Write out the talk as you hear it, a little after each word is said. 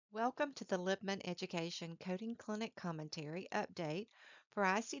Welcome to the Libman Education Coding Clinic Commentary Update for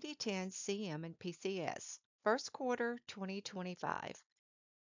ICD-10 CM and PCS, first quarter 2025.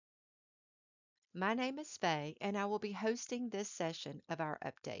 My name is Faye, and I will be hosting this session of our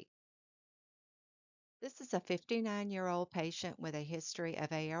update. This is a 59-year-old patient with a history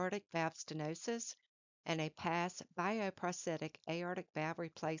of aortic valve stenosis and a past bioprosthetic aortic valve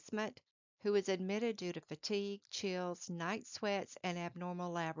replacement who was admitted due to fatigue, chills, night sweats, and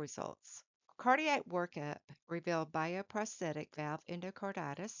abnormal lab results. Cardiac workup revealed bioprosthetic valve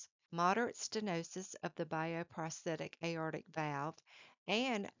endocarditis, moderate stenosis of the bioprosthetic aortic valve,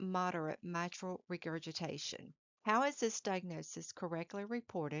 and moderate mitral regurgitation. How is this diagnosis correctly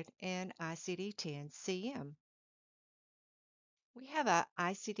reported in ICD-10-CM? We have a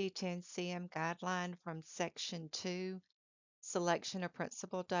ICD-10-CM guideline from Section 2, Selection of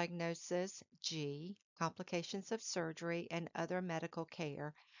Principal Diagnosis, G, Complications of Surgery and Other Medical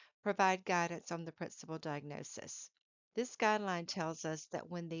Care, provide guidance on the principal diagnosis. This guideline tells us that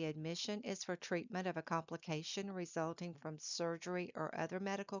when the admission is for treatment of a complication resulting from surgery or other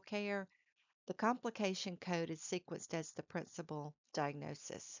medical care, the complication code is sequenced as the principal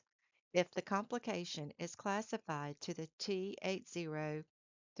diagnosis. If the complication is classified to the T80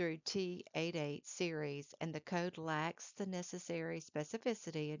 through T88 series and the code lacks the necessary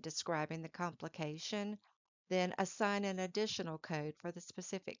specificity in describing the complication, then assign an additional code for the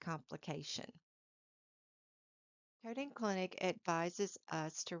specific complication. Coding Clinic advises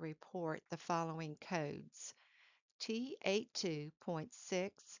us to report the following codes: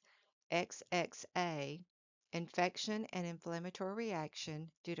 T82.6 XXA, infection and inflammatory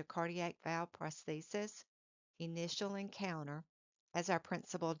reaction due to cardiac valve prosthesis, initial encounter, as our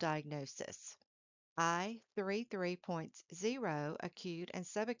principal diagnosis. I33.0, acute and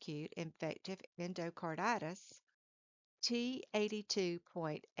subacute infective endocarditis.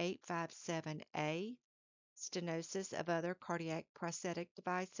 T82.857A, stenosis of other cardiac prosthetic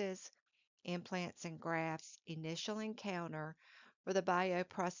devices, implants and grafts, initial encounter for the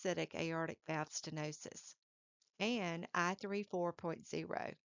bioprosthetic aortic valve stenosis, and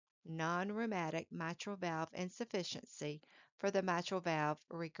I34.0, non-rheumatic mitral valve insufficiency for the mitral valve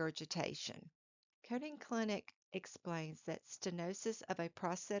regurgitation. Coding Clinic explains that stenosis of a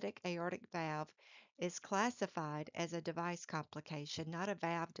prosthetic aortic valve is classified as a device complication, not a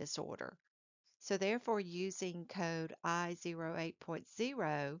valve disorder. So therefore, using code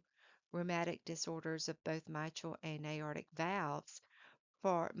I08.0, rheumatic disorders of both mitral and aortic valves,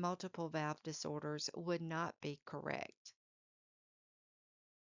 for multiple valve disorders would not be correct.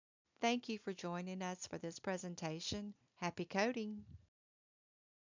 Thank you for joining us for this presentation. Happy coding!